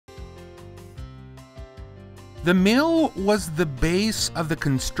The mill was the base of the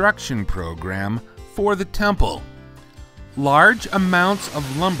construction program for the temple. Large amounts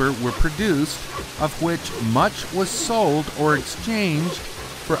of lumber were produced, of which much was sold or exchanged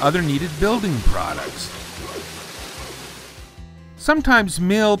for other needed building products. Sometimes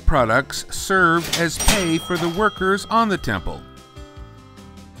mill products served as pay for the workers on the temple.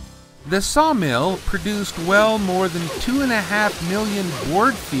 The sawmill produced well more than 2.5 million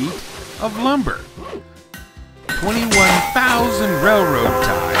board feet of lumber, 21,000 railroad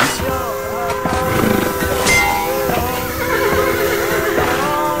ties,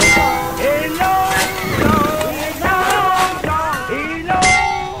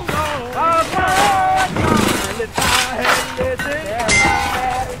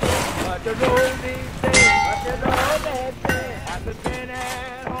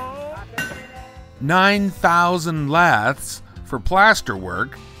 $9,000 laths for plaster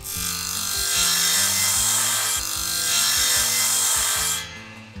work,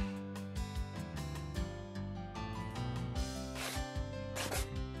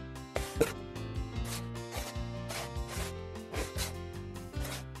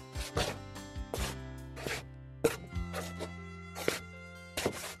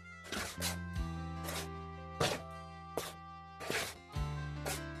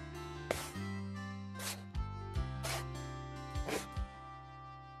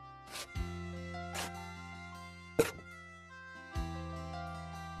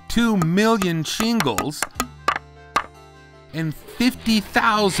 $2 million shingles, and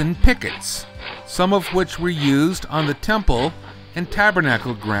 50,000 pickets, some of which were used on the temple and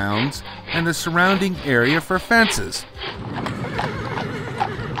tabernacle grounds and the surrounding area for fences.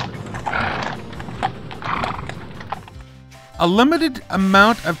 A limited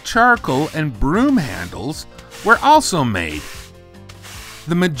amount of charcoal and broom handles were also made.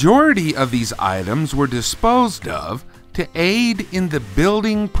 The majority of these items were disposed of to aid in the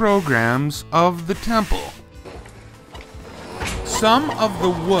building programs of the temple. Some of the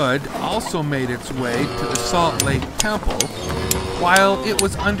wood also made its way to the Salt Lake Temple while it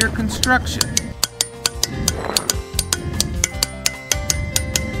was under construction.